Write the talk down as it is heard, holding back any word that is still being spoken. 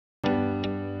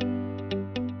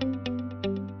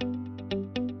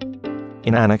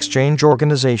In an Exchange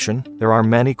organization, there are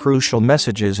many crucial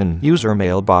messages in user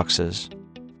mailboxes.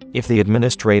 If the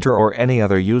administrator or any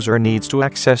other user needs to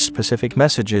access specific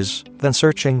messages, then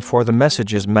searching for the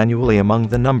messages manually among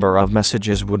the number of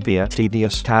messages would be a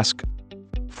tedious task.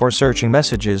 For searching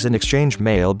messages in Exchange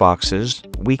mailboxes,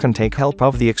 we can take help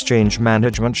of the Exchange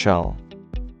management shell.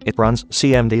 It runs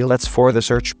cmdlets for the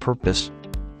search purpose.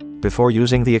 Before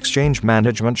using the Exchange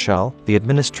management shell, the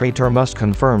administrator must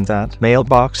confirm that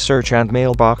mailbox search and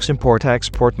mailbox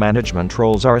import-export management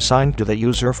roles are assigned to the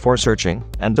user for searching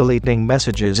and deleting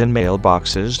messages in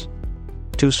mailboxes.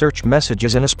 To search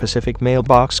messages in a specific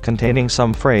mailbox containing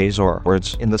some phrase or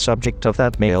words in the subject of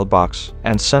that mailbox,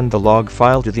 and send the log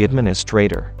file to the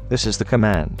administrator, this is the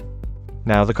command.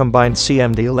 Now the combined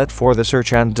cmdlet for the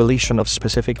search and deletion of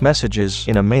specific messages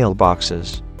in a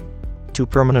mailboxes. To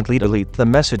permanently delete the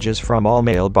messages from all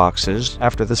mailboxes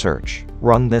after the search,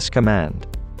 run this command.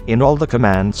 In all the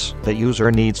commands, the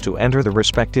user needs to enter the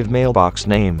respective mailbox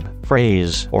name,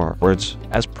 phrase, or words,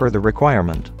 as per the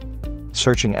requirement.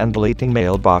 Searching and deleting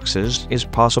mailboxes is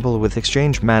possible with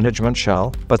Exchange management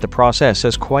shell, but the process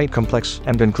is quite complex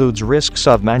and includes risks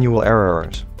of manual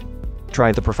errors.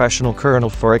 Try the professional kernel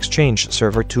for Exchange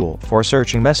server tool for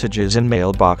searching messages in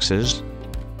mailboxes.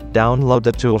 Download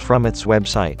the tool from its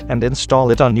website and install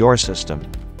it on your system.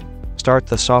 Start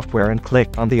the software and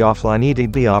click on the offline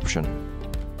EDB option.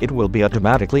 It will be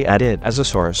automatically added as a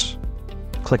source.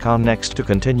 Click on Next to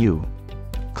continue.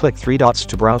 Click 3 dots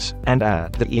to browse and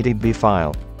add the EDB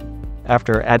file.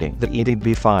 After adding the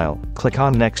EDB file, click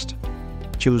on Next.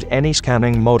 Choose any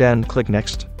scanning mode and click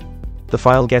Next. The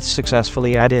file gets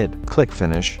successfully added, click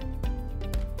Finish.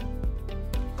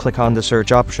 Click on the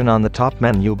search option on the top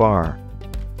menu bar.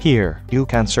 Here, you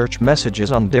can search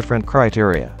messages on different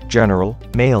criteria: general,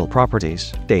 mail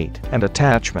properties, date, and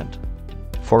attachment.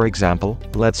 For example,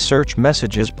 let's search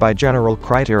messages by general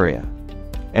criteria.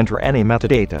 Enter any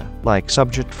metadata, like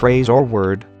subject, phrase, or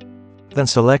word. Then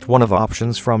select one of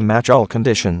options from Match All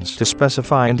Conditions to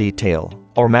specify in detail,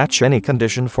 or match any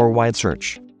condition for wide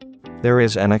search. There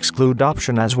is an exclude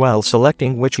option as well,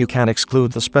 selecting which you can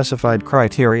exclude the specified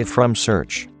criteria from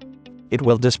search. It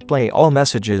will display all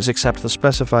messages except the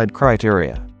specified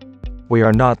criteria. We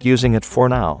are not using it for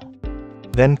now.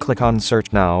 Then click on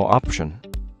Search Now option.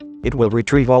 It will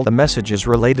retrieve all the messages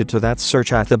related to that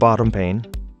search at the bottom pane.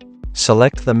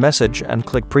 Select the message and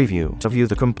click Preview to view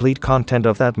the complete content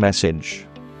of that message.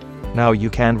 Now you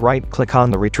can right-click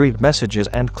on the retrieved messages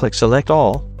and click Select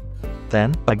All.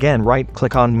 Then, again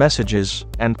right-click on Messages,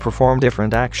 and perform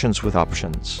different actions with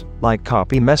options, like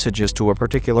copy messages to a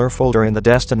particular folder in the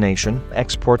destination,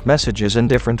 export messages in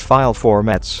different file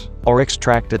formats, or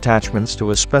extract attachments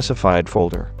to a specified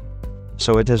folder.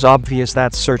 So it is obvious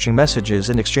that searching messages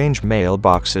in Exchange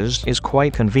mailboxes is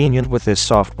quite convenient with this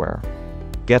software.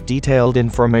 Get detailed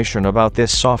information about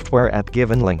this software at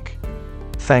given link.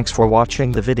 Thanks for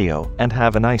watching the video, and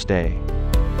have a nice day.